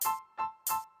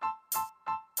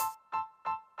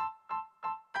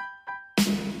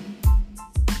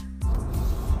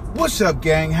What's up,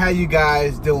 gang? How you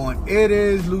guys doing? It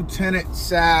is Lieutenant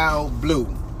Sal Blue,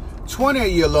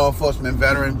 28-year law enforcement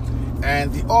veteran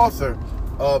and the author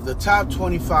of the top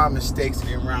 25 mistakes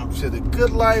en route to the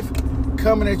good life,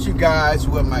 coming at you guys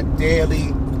with my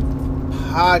daily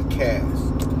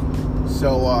podcast.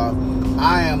 So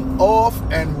I am off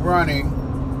and running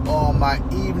on my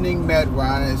evening med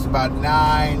run. It's about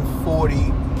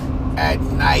 9:40 at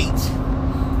night.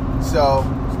 So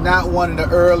it's not one of the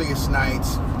earliest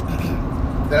nights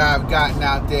that I've gotten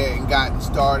out there and gotten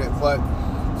started, but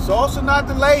it's also not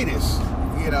the latest,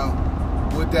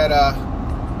 with that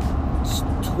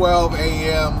 12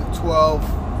 a.m.,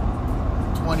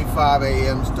 12:25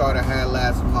 a.m. start I had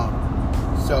last month.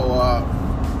 So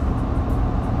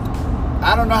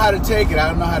I don't know how to take it. I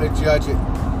don't know how to judge it.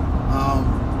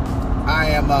 I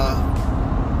am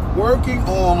working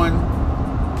on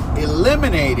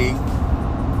eliminating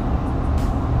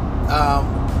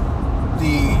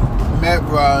the med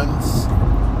runs.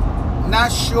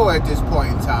 Not sure at this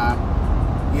point in time.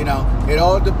 It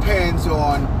all depends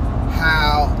on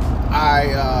how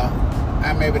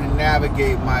I'm able to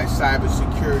navigate my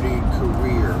cybersecurity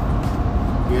career.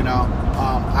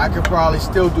 I could probably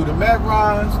still do the med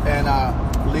runs and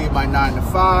leave my 9 to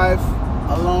 5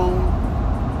 alone,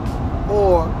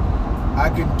 or I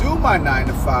can do my 9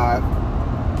 to 5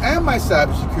 and my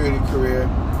cybersecurity career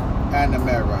and the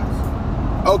med runs.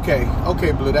 Okay,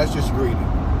 Blue, that's just greedy.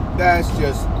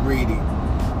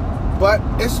 But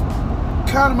it's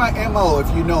kind of my MO, if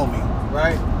you know me,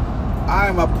 right? I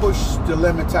am a push the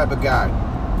limit type of guy.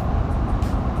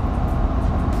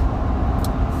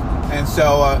 And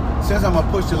so, since I'm a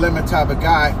push the limit type of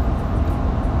guy,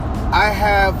 I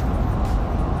have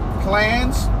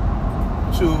plans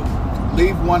to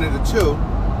leave one of the two,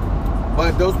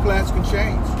 but those plans can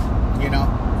change,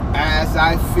 as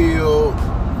I feel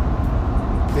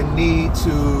the need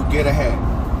to get ahead,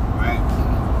 right?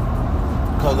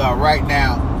 Because right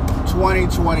now,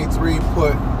 2023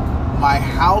 put my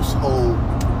household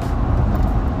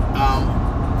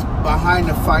behind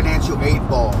the financial 8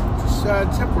 ball, just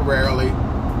temporarily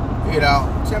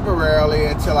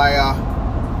until I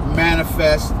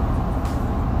manifest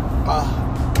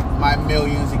my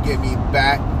millions and get me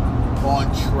back on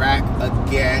track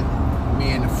again,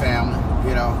 me and the family,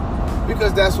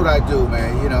 because that's what I do,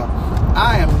 man.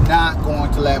 I am not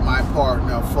going to let my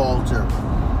partner falter.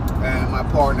 And my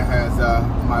partner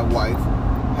my wife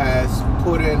has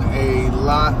put in a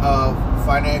lot of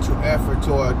financial effort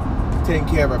toward taking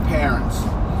care of her parents,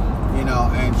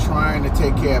 and trying to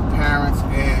take care of parents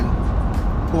in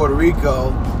Puerto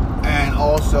Rico and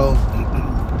also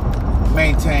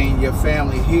maintain your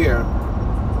family here.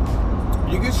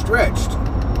 You get stretched.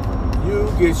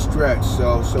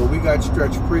 So we got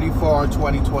stretched pretty far in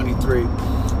 2023.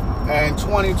 And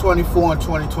 2024 and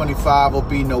 2025 will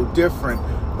be no different,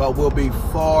 but we'll be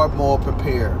far more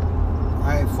prepared,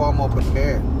 right? Far more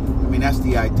prepared. That's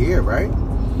the idea, right?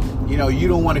 You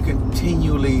don't want to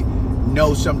continually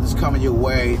know something's coming your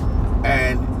way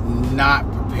and not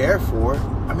prepare for it.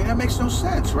 That makes no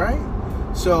sense, right?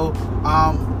 So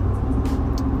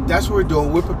that's what we're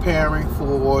doing. We're preparing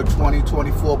for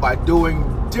 2024 by doing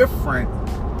different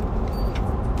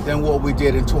than what we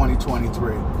did in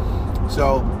 2023.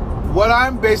 So what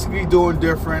I'm basically doing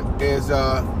different is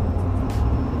I'm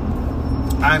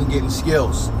getting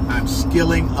skills. I'm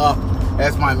skilling up,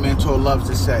 as my mentor loves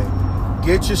to say.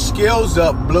 Get your skills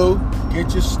up, Blue.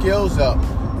 Get your skills up.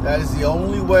 That is the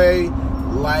only way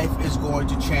life is going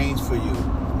to change for you.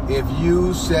 If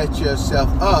you set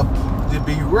yourself up to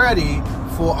be ready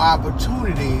for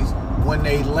opportunities when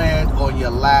they land on your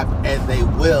lap, and they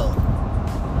will.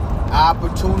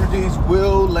 Opportunities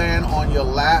will land on your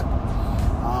lap,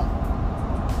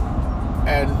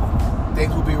 and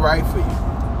things will be right for you.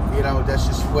 That's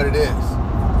just what it is.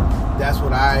 That's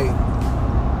what I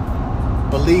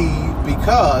believe,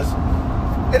 because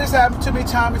it has happened to me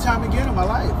time and time again in my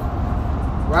life,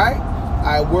 right?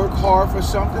 I work hard for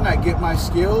something, I get my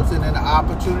skills, and then the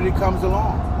opportunity comes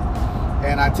along,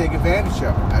 and I take advantage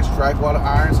of it. I strike while the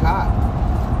iron's hot.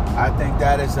 I think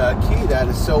that is a key. That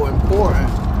is so important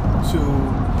to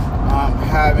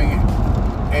having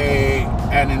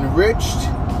an enriched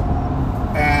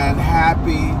and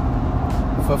happy,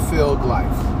 fulfilled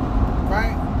life,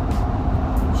 right?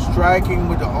 Striking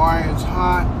with the iron's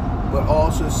hot, but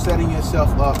also setting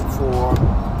yourself up for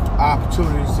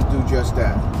opportunities to do just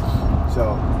that.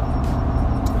 So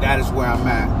that is where I'm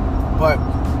at. But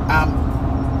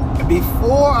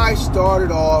before I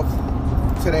started off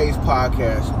today's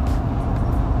podcast,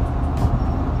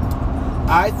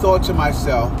 I thought to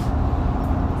myself,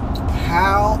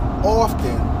 how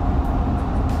often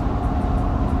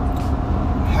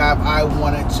have I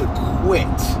wanted to quit,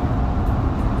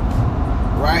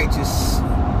 right? Just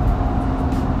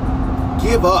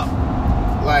give up,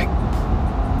 like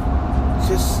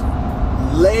just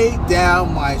lay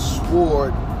down my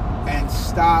sword and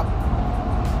stop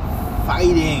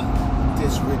fighting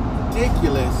this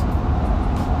ridiculous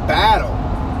battle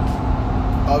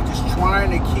of just trying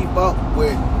to keep up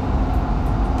with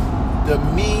the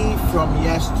me from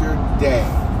yesterday,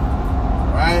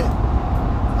 right?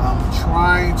 I'm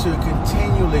trying to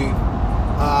continually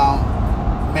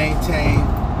maintain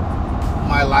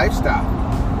my lifestyle,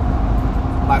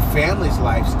 my family's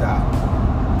lifestyle,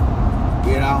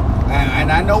 you know,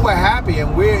 and I know we're happy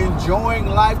and we're enjoying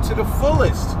life to the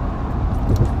fullest,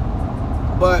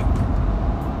 but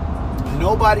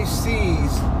nobody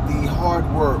sees the hard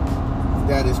work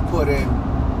that is put in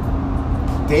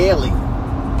daily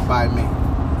by me.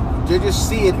 They just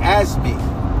see it as me,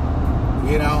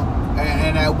 you know.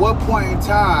 And at what point in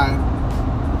time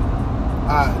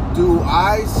do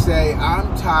I say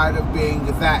I'm tired of being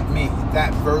that me,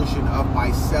 that version of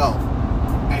myself,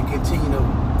 and continue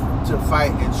to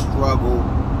fight and struggle,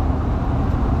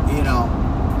 you know,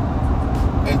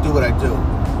 and do what I do,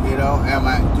 you know?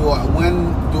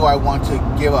 When do I want to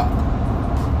give up?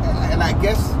 And I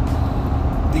guess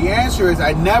the answer is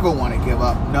I never want to give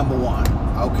up, number one,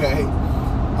 okay?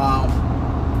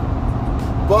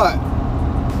 But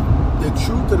the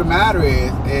truth of the matter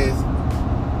is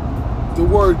the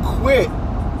word quit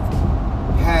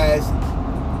has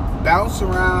bounced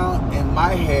around in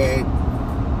my head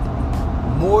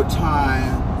more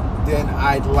time than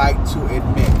I'd like to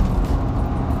admit.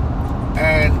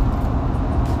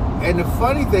 And the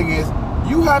funny thing is,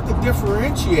 you have to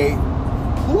differentiate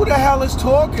who the hell is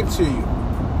talking to you,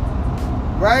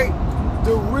 right?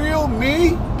 The real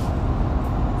me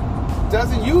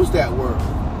doesn't use that word.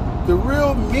 The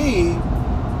real me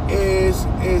is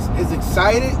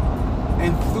excited,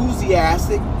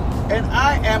 enthusiastic, and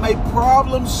I am a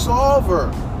problem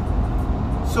solver.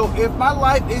 So if my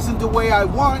life isn't the way I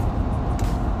want,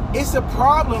 it's a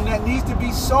problem that needs to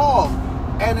be solved,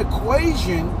 an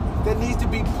equation that needs to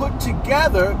be put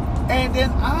together, and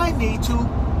then I need to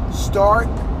start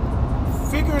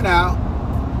figuring out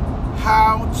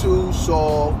how to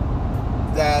solve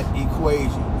that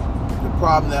equation, the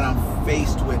problem that I'm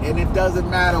faced with. And it doesn't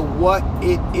matter what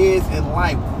it is in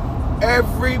life.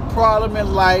 Every problem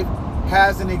in life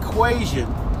has an equation,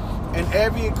 and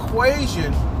every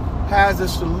equation has a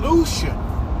solution,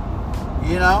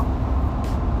 you know?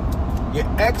 Your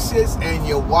X's and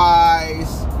your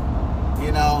Y's,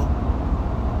 you know,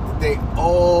 they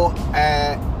all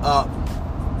add up,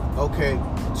 okay,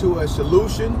 to a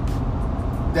solution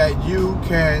that you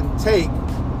can take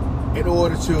in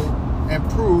order to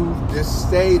improve this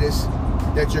status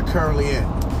that you're currently in.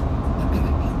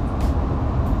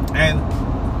 And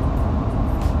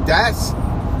that's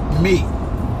me.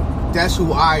 That's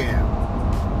who I am.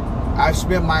 I've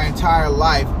spent my entire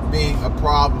life being a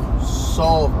problem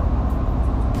solver.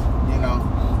 You know,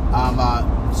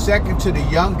 I'm second to the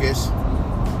youngest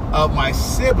of my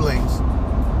siblings,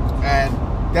 and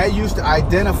that used to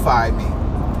identify me,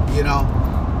 you know,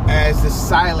 as the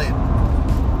silent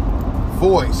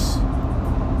voice.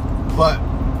 But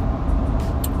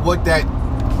what that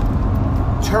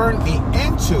turned me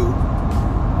into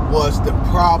was the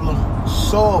problem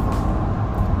solver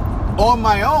on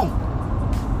my own,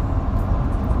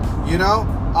 you know,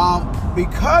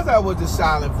 because I was the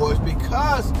silent voice,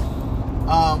 because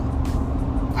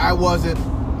I wasn't,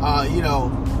 you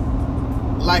know,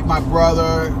 like my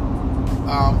brother,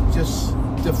 just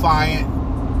defiant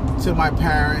to my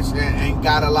parents and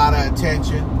got a lot of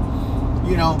attention,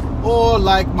 you know, or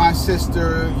like my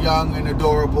sister, young and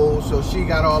adorable, so she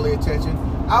got all the attention.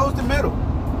 I was the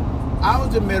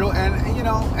middle. And, you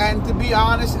know, and to be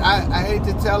honest, I hate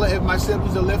to tell her if my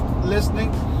siblings are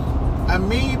listening,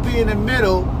 me being the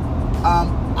middle,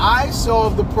 I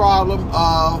solved the problem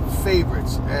of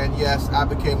favorites. And yes, I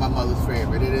became my mother's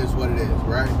favorite. It is what it is,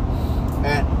 right?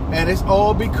 And it's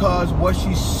all because what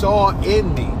she saw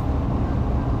in me,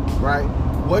 right?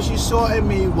 What she saw in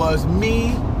me was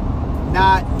me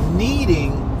not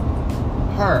needing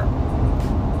her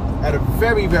at a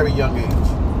very, very young age.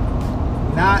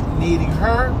 Not needing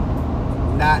her,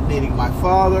 not needing my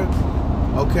father,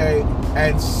 okay?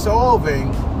 And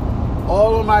solving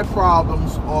all of my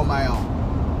problems on my own.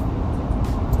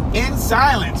 In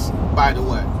silence, by the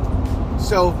way.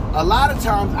 So a lot of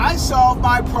times I solve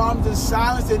my problems in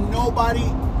silence and nobody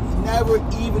never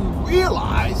even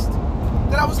realized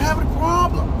that I was having a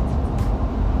problem,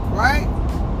 right?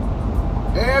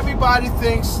 Everybody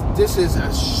thinks this is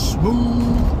a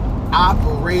smooth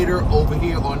operator over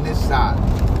here on this side.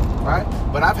 right?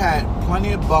 But I've had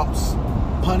plenty of bumps,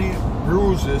 plenty of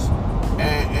bruises,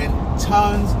 and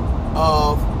tons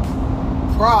of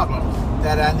problems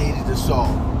that I needed to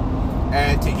solve.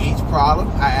 And to each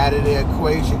problem, I added an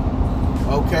equation,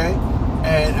 okay?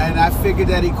 And I figured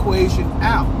that equation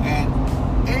out. And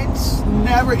it's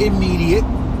never immediately,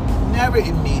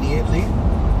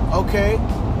 okay?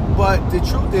 But the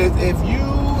truth is, if you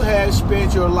have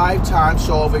spent your lifetime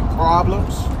solving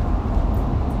problems,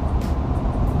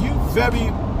 you very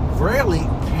rarely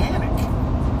panic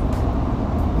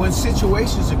when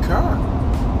situations occur.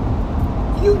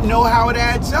 You know how it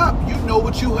adds up. You know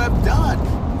what you have done.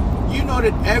 You know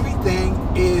that everything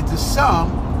is the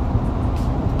sum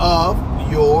of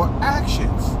your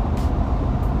actions.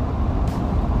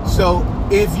 So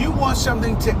if you want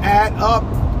something to add up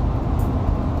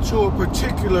to a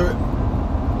particular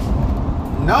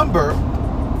number,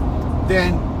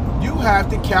 then you have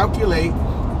to calculate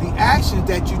the actions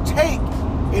that you take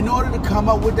in order to come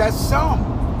up with that sum.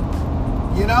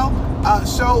 You know?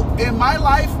 So in my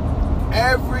life,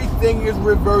 everything is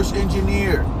reverse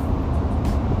engineered.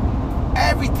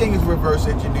 Everything is reverse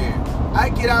engineered. I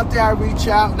get out there, I reach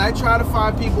out, and I try to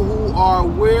find people who are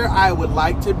where I would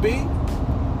like to be.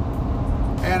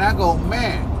 And I go,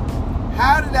 man,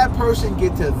 how did that person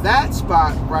get to that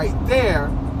spot right there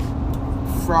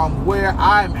from where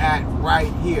I'm at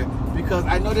right here? Because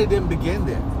I know they didn't begin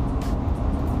there.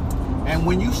 And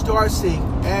when you start seeing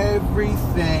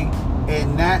everything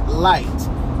in that light,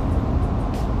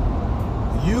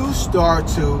 you start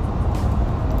to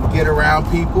get around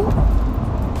people,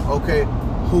 okay,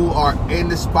 who are in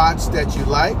the spots that you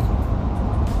like.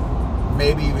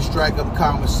 Maybe even strike up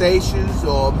conversations,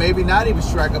 or maybe not even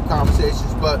strike up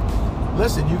conversations. But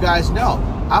listen, you guys know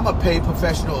I'm a paid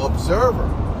professional observer.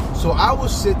 So I will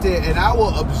sit there and I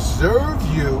will observe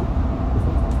you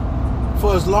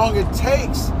for as long as it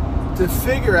takes to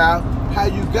figure out how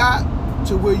you got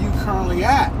to where you currently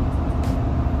at.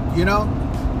 You know?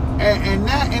 And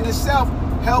that in itself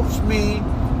helps me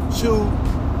to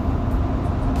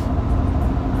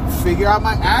figure out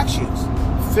my actions,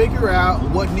 figure out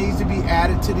what needs to be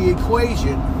added to the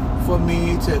equation for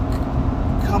me to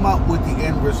come up with the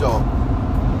end result.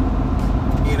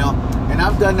 You know, and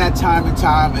I've done that time and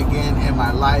time again in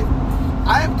my life.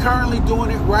 I am currently doing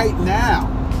it right now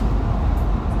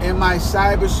in my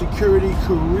cybersecurity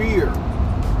career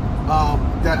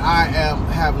that I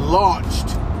have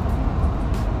launched.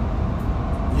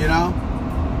 You know,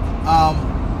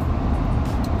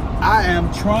 I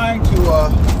am trying to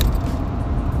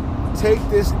take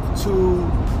this to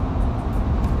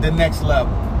the next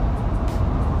level.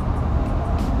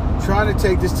 Trying to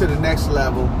take this to the next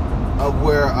level of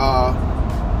where I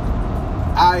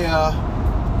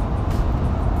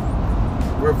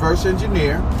reverse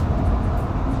engineer,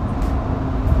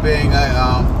 being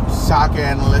a SOC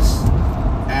analyst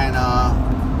and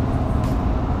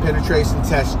penetration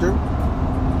tester.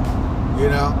 You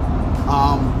know,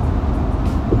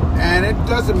 and it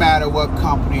doesn't matter what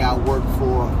company I work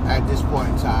for at this point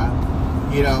in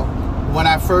time. You know, when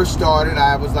I first started,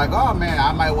 I was like, oh man,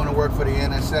 I might want to work for the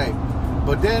NSA.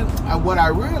 But then what I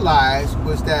realized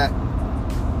was that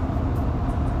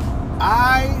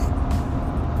I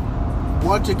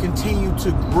want to continue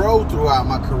to grow throughout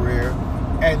my career.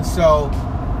 And so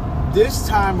this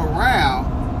time around,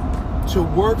 to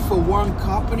work for one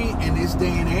company in this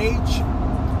day and age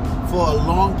for a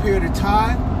long period of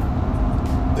time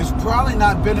is probably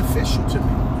not beneficial to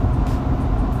me,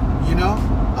 you know,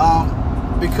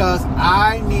 because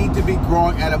I need to be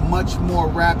growing at a much more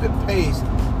rapid pace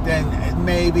than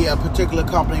maybe a particular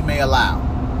company may allow,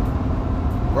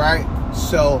 right?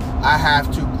 So I have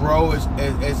to grow as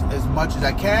much as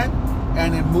I can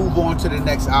and then move on to the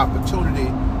next opportunity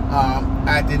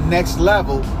at the next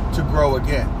level to grow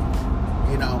again,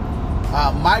 you know.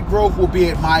 My growth will be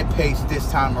at my pace this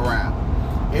time around.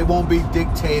 It won't be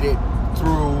dictated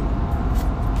through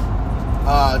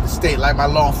the state like my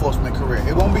law enforcement career.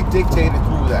 It won't be dictated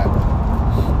through that.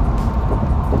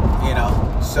 You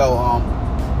know, so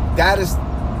that is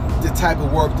the type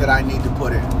of work that I need to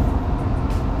put in.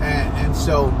 And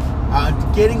so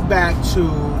getting back to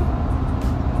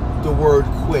the word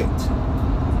quit,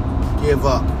 give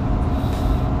up.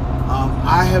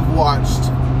 I have watched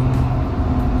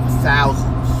thousands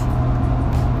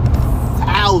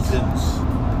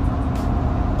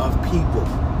of people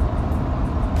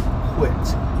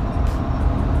quit,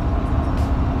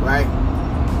 right?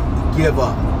 Give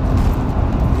up,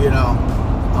 you know.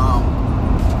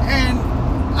 And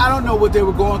I don't know what they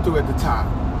were going through at the time.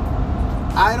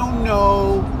 I don't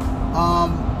know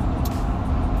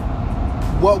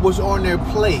what was on their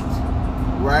plate,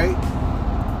 right?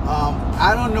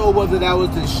 I don't know whether that was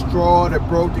the straw that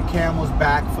broke the camel's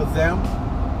back for them.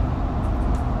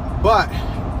 But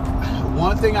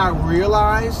one thing I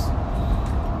realized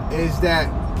is that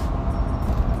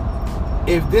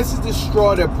if this is the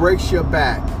straw that breaks your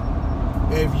back,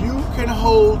 if you can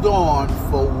hold on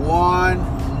for one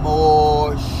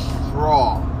more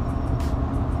straw,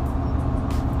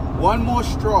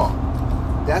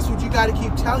 that's what you got to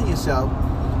keep telling yourself.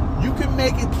 You can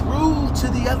make it through to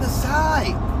the other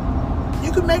side.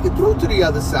 You can make it through to the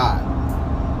other side.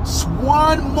 It's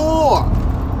one more.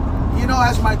 You know,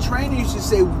 as my trainer used to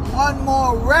say, one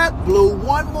more rep, Blue,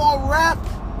 one more rep.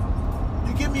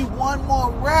 You give me one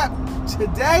more rep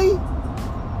today,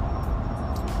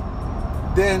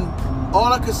 then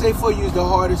all I could say for you is the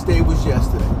hardest day was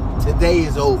yesterday. Today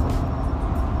is over.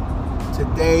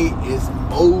 Today is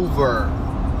over,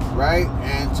 right?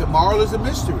 And tomorrow is a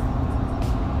mystery.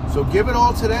 So give it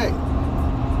all today,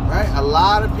 right? A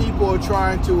lot of people are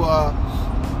trying to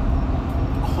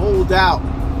hold out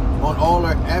on all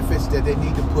their efforts that they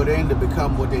need to put in to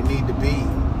become what they need to be.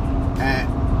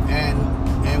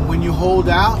 And when you hold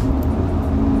out,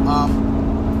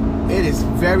 it is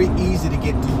very easy to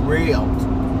get derailed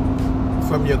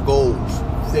from your goals,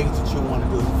 things that you want to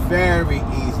do. It's very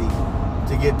easy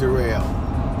to get derailed.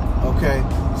 Okay?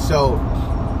 So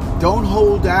don't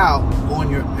hold out on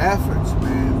your efforts,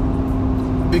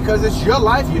 man. Because it's your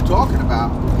life you're talking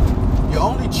about. You're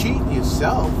only cheating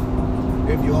yourself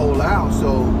if you hold out.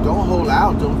 So don't hold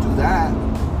out. Don't do that.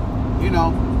 You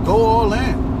know, go all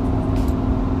in.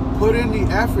 Put in the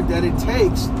effort that it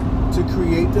takes to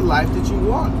create the life that you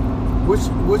want.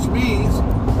 Which means,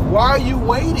 why are you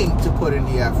waiting to put in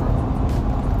the effort?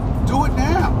 Do it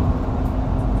now.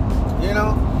 You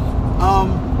know?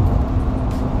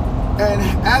 And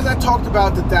as I talked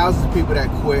about the thousands of people that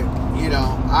quit, you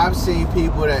know, I've seen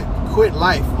people that quit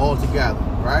life altogether,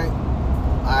 right?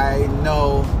 I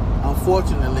know,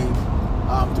 unfortunately,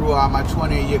 throughout my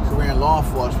 20-year career in law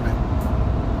enforcement,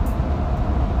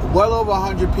 well over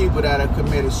 100 people that have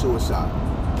committed suicide,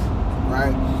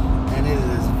 right? And it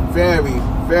is a very,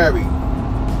 very,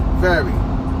 very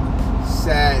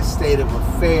sad state of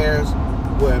affairs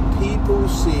where people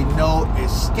see no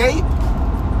escape.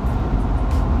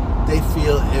 They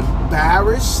feel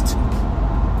embarrassed.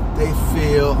 They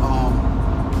feel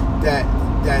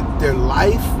that their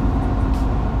life,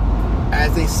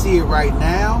 as they see it right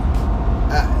now,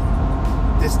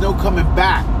 there's no coming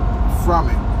back from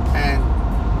it. And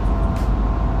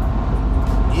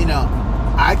you know,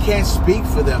 I can't speak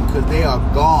for them because they are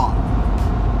gone.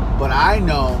 But I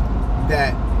know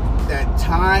that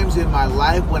times in my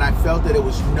life when I felt that it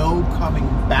was no coming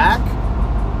back,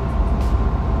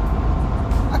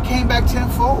 I came back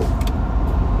tenfold.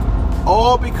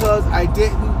 All because I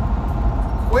didn't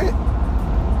quit.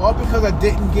 All because I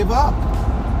didn't give up.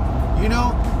 You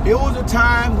know, it was a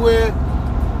time where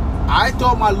I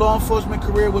thought my law enforcement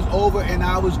career was over and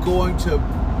I was going to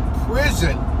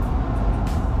prison.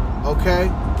 Okay?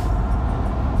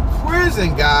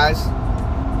 Prison, guys.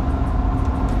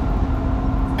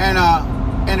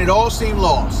 And it all seemed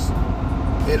lost.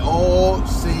 It all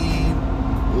seemed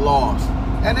lost.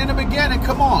 And in the beginning,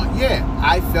 come on, yeah,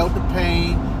 I felt the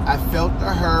pain. I felt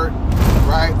the hurt,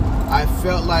 right? I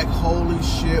felt like, holy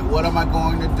shit, what am I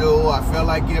going to do? I felt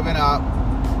like giving up.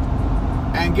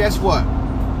 And guess what?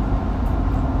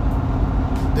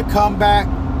 The comeback,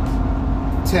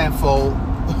 tenfold.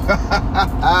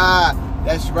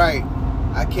 That's right.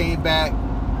 I came back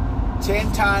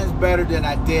 10 times better than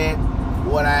I did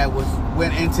when I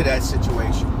went into that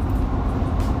situation.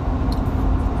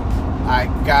 I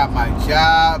got my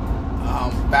job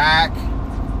back,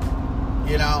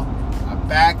 you know, my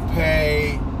back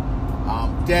pay,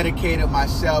 dedicated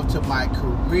myself to my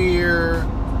career,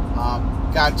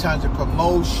 got tons of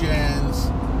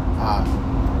promotions,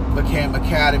 became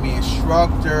academy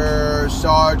instructor,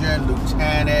 sergeant,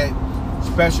 lieutenant,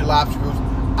 special ops groups.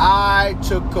 I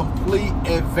took complete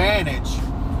advantage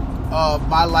of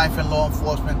my life in law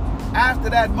enforcement after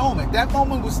that moment. That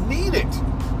moment was needed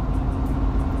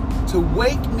to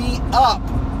wake me up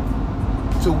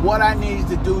to what I needed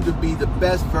to do to be the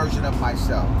best version of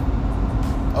myself.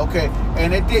 Okay,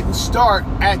 and it didn't start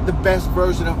at the best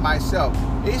version of myself.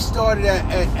 It started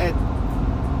at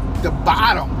the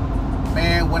bottom,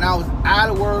 man, when I was out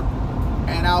of work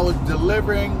and I was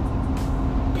delivering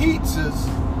pizzas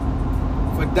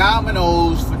for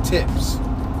Domino's for tips.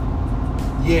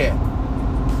 Yeah,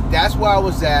 that's where I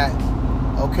was at,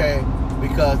 okay,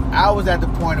 because I was at the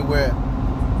point of where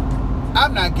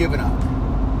I'm not giving up.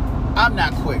 I'm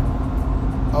not quitting.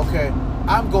 Okay,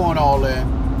 I'm going all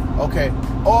in. Okay,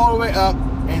 all the way up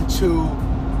into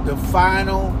the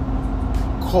final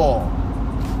call,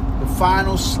 the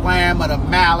final slam of the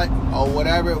mallet or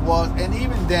whatever it was. And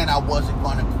even then, I wasn't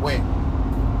going to quit.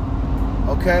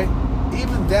 Okay?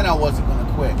 Even then, I wasn't going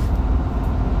to quit.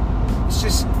 It's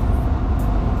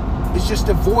just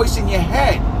the voice in your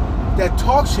head that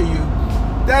talks to you.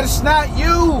 That it's not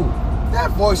you.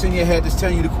 That voice in your head that's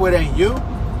telling you to quit ain't you.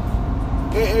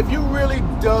 If you really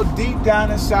dug deep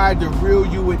down inside, the real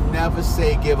you would never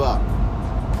say give up.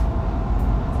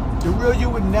 The real you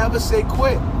would never say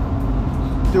quit.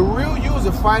 The real you is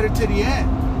a fighter to the end.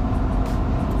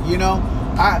 You know,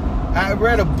 I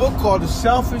read a book called The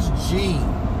Selfish Gene,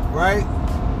 right?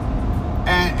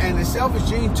 And The Selfish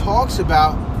Gene talks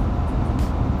about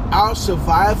our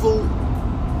survival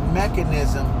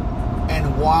mechanism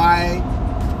and why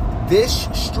this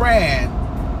strand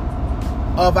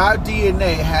of our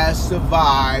DNA has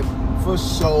survived for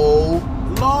so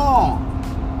long.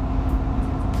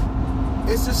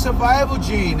 It's a survival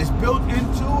gene. It's built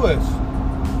into us.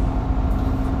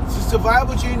 It's a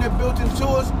survival gene that built into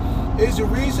us is the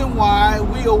reason why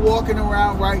we are walking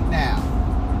around right now.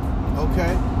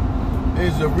 Okay?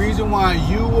 It's the reason why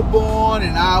you were born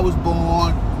and I was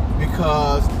born,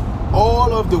 because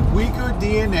all of the weaker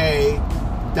DNA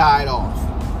died off.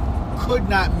 Could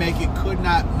not make the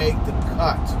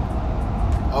cut.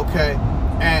 Okay?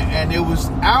 And it was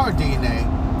our DNA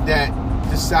that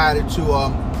decided to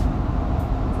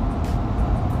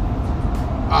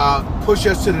push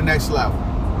us to the next level.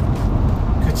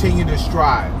 Continue to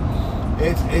strive.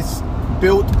 It's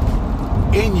built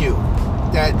in you,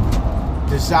 that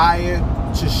desire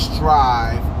to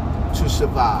strive to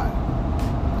survive.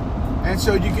 And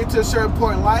so you get to a certain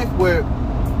point in life where,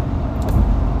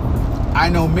 I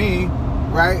know me,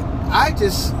 right? I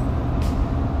just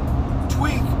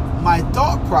tweak my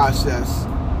thought process,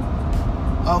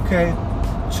 okay,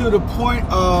 to the point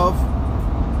of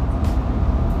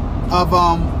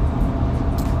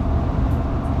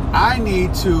I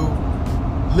need to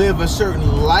live a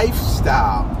certain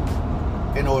lifestyle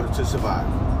in order to survive,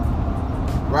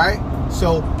 right?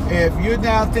 So if you're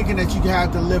now thinking that you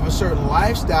have to live a certain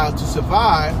lifestyle to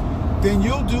survive, then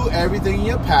you'll do everything in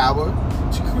your power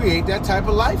to create that type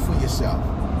of life for yourself.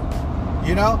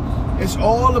 You know, it's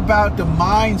all about the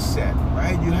mindset,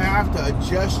 right? You have to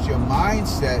adjust your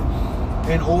mindset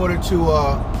in order to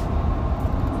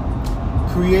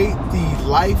create the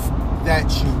life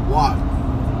that you want,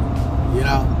 you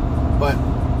know. But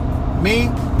me,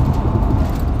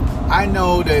 I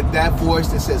know that voice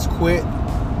that says quit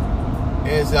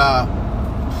is,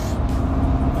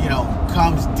 you know,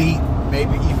 comes deep,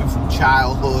 maybe even from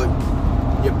childhood.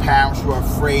 Your parents were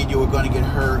afraid you were going to get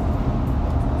hurt,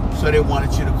 so they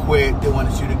wanted you to quit. They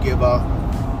wanted you to give up.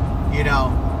 You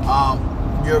know,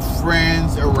 your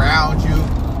friends around you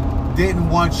didn't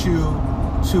want you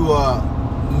to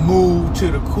move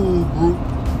to the cool group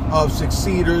of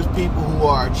succeeders, people who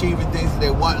are achieving things that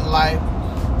they want in life,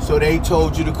 so they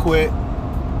told you to quit.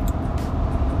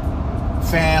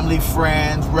 Family,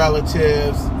 friends,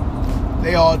 relatives,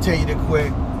 they all tell you to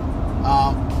quit,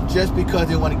 just because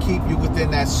they want to keep you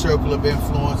within that circle of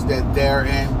influence that they're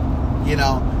in, you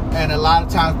know. And a lot of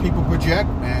times people project,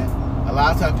 man. A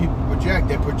lot of times people project.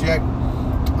 They project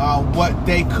what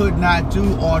they could not do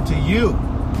onto you.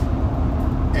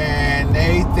 And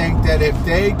they think that if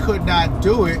they could not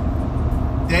do it,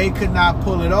 they could not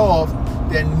pull it off,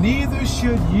 then neither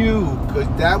should you, because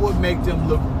that would make them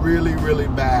look really, really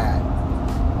bad,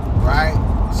 right?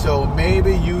 So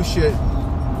maybe you should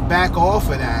back off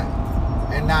of that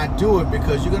and not do it,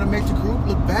 because you're going to make the group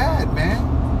look bad, man.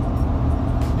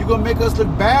 You're going to make us look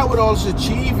bad with all this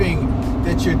achieving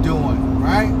that you're doing,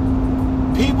 right?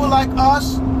 People like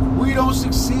us, we don't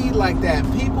succeed like that.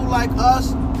 People like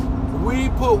us, we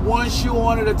put one shoe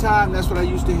on at a time. That's what I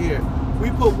used to hear. We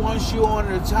put one shoe on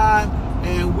at a time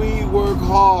and we work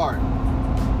hard.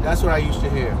 That's what I used to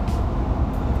hear.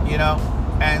 You know?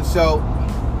 And so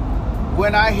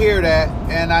when I hear that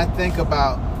and I think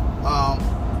about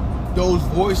those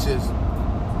voices,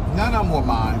 none of them were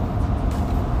mine.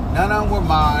 None of them were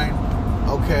mine,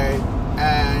 okay?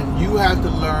 And you have to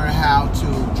learn how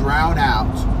to drown out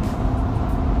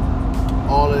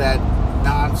all of that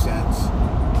nonsense,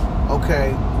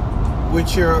 okay,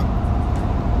 with your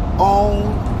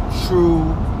own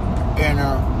true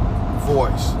inner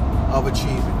voice of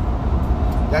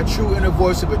achievement. That true inner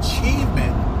voice of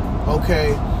achievement,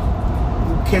 okay,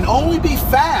 can only be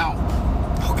found,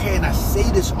 okay, and I say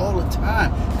this all the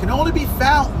time, can only be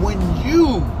found when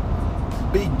you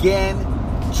begin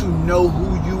to know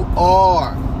who you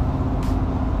are,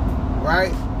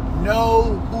 right?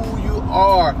 Know who you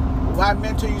are. My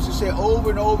mentor used to say over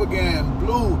and over again,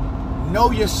 Blue,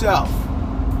 know yourself.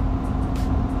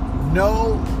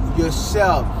 Know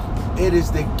yourself. It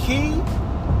is the key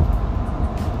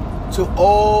to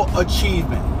all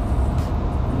achievement.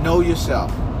 Know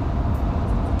yourself.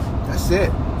 That's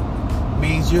it.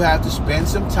 Means you have to spend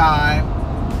some time,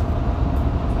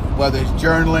 whether it's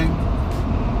journaling,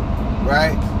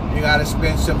 right? You got to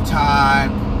spend some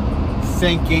time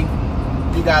thinking.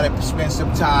 You got to spend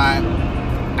some time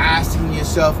asking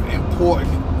yourself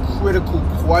important, critical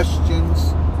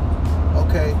questions.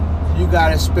 Okay? You got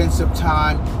to spend some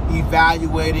time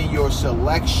evaluating your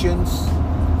selections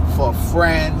for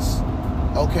friends.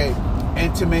 Okay?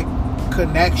 Intimate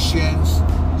connections,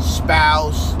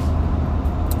 spouse,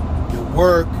 your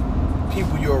work,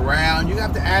 people you're around. You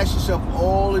have to ask yourself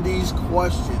all of these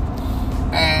questions.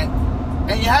 And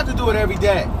you have to do it every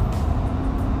day.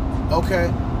 Okay?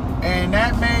 And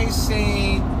that may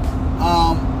seem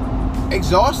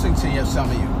exhausting to some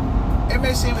of you. It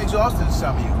may seem exhausting to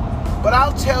some of you. But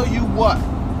I'll tell you what,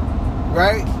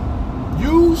 right?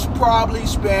 You probably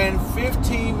spend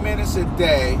 15 minutes a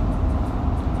day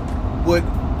with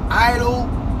idle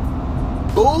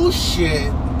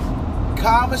bullshit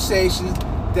conversations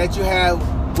that you have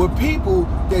with people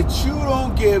that you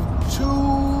don't give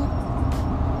two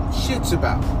shits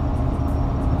about.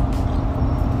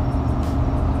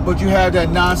 But you have that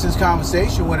nonsense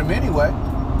conversation with them anyway.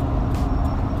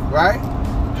 Right?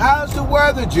 How's the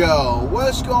weather, Joe?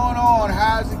 What's going on?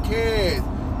 How's the kids?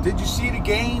 Did you see the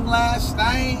game last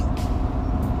night?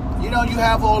 You know, you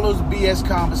have all those BS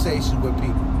conversations with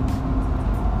people.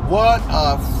 What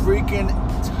a freaking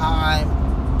time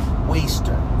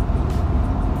waster.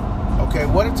 Okay,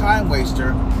 what a time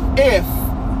waster if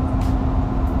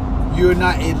you're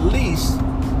not at least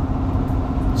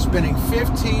spending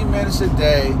 15 minutes a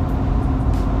day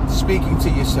speaking to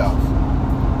yourself.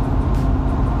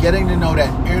 Getting to know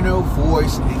that inner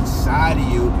voice inside of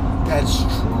you that's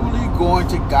truly going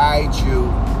to guide you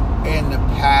in the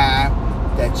path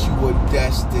that you were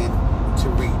destined to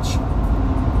reach.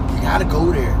 You gotta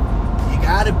go there. You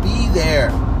gotta be there.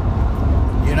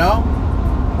 You know?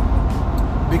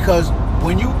 Because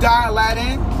when you dial that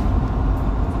in,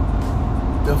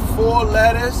 the 4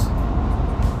 letters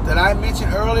that I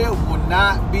mentioned earlier will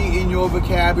not be in your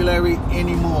vocabulary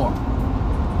anymore.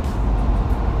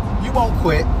 You won't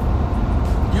quit.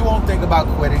 You won't think about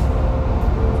quitting.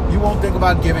 You won't think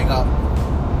about giving up.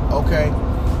 Okay?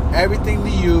 Everything to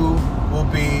you will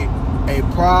be a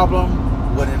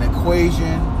problem with an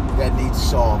equation that needs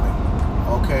solving.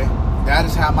 Okay? That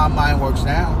is how my mind works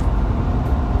now.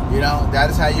 You know, that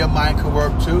is how your mind can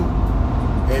work too.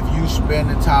 If you spend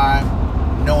the time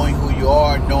knowing who you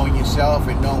are, knowing yourself,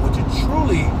 and knowing what you're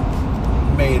truly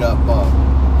made up of.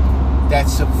 That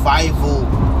survival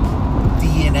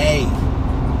DNA.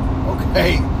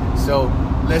 Okay? So,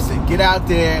 listen, get out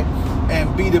there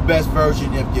and be the best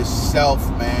version of yourself,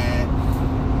 man.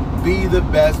 Be the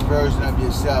best version of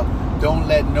yourself. Don't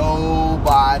let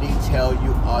nobody tell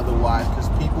you otherwise, because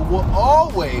people will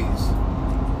always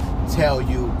tell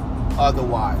you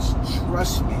otherwise.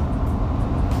 Trust me.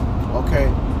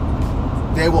 Okay?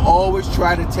 They will always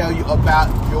try to tell you about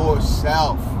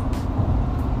yourself.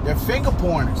 They're finger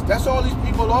pointers. That's all these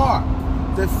people are.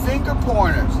 They're finger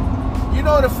pointers. You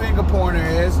know what a finger pointer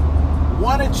is.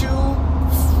 1 at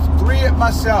you, 3 at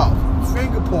myself.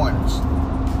 Finger pointers.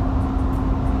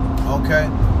 Okay?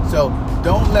 So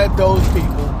don't let those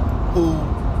people who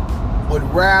would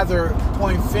rather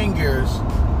point fingers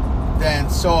than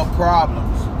solve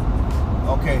problems,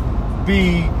 okay,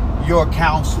 be your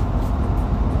counsel.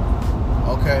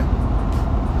 Okay?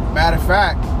 Matter of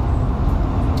fact,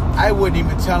 I wouldn't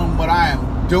even tell them what I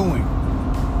am doing.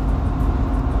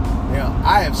 You know,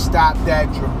 I have stopped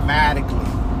that dramatically.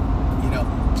 You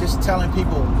know, just telling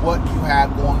people what you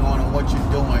have going on and what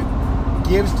you're doing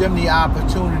gives them the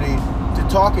opportunity to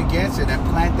talk against it and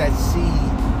plant that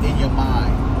seed in your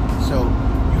mind. So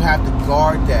you have to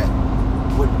guard that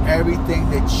with everything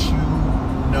that you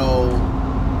know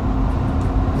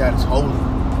that is holy.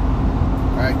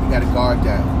 Right? You got to guard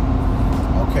that.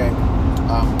 Okay?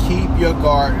 Keep your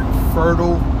garden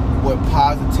fertile with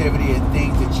positivity and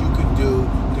things that you can do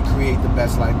to create the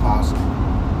best life possible.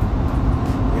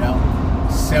 You know?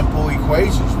 Simple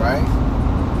equations, right?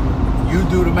 You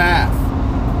do the math.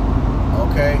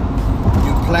 Okay?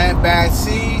 You plant bad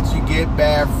seeds, you get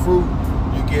bad fruit.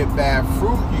 You get bad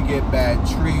fruit, you get bad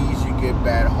trees, you get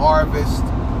bad harvest.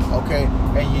 Okay?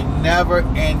 And you never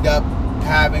end up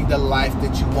having the life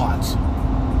that you want.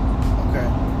 Okay?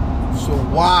 So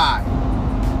why,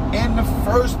 in the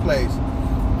first place,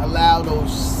 allow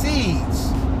those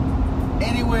seeds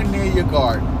anywhere near your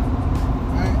garden?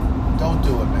 Right? Don't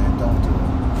do it, man. Don't do it.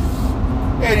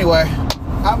 Anyway,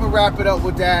 I'm going to wrap it up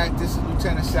with that. This is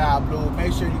Lieutenant Sal Blue.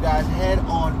 Make sure you guys head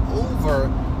on over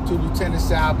to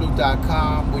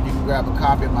lieutenantsalblue.com where you can grab a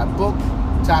copy of my book,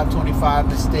 Top 25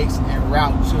 Mistakes En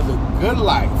Route to the Good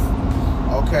Life.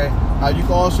 Okay? You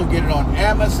can also get it on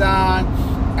Amazon.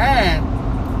 And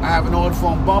I have an audio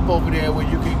phone bump over there where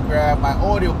you can grab my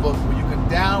audiobook where you can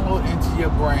download into your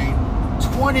brain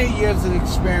 20 years of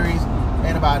experience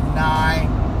in about 9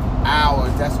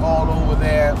 hours. That's all over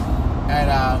there at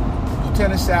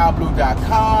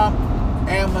lieutenantsalblue.com,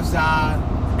 Amazon,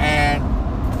 and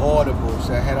Audible.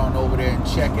 So head on over there and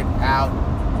check it out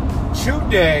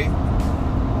today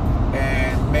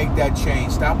and make that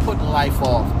change. Stop putting life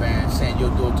off, man, saying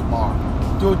you'll do it tomorrow.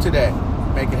 Do it today.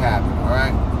 Make it happen, all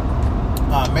right?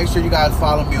 Make sure you guys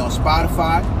follow me on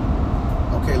Spotify.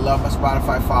 Okay, love my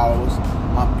Spotify followers.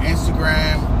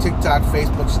 Instagram, TikTok,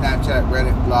 Facebook, Snapchat,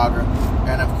 Reddit, Blogger,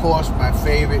 and of course my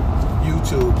favorite,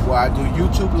 YouTube, where I do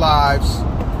YouTube lives,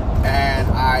 and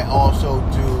I also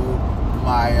do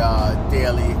my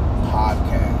daily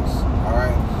podcast. All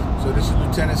right. So this is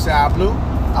Lieutenant Sal Blue.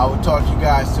 I will talk to you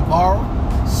guys tomorrow.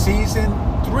 Season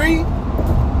 3,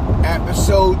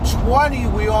 episode 20.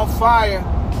 We on fire.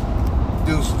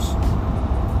 Deuces.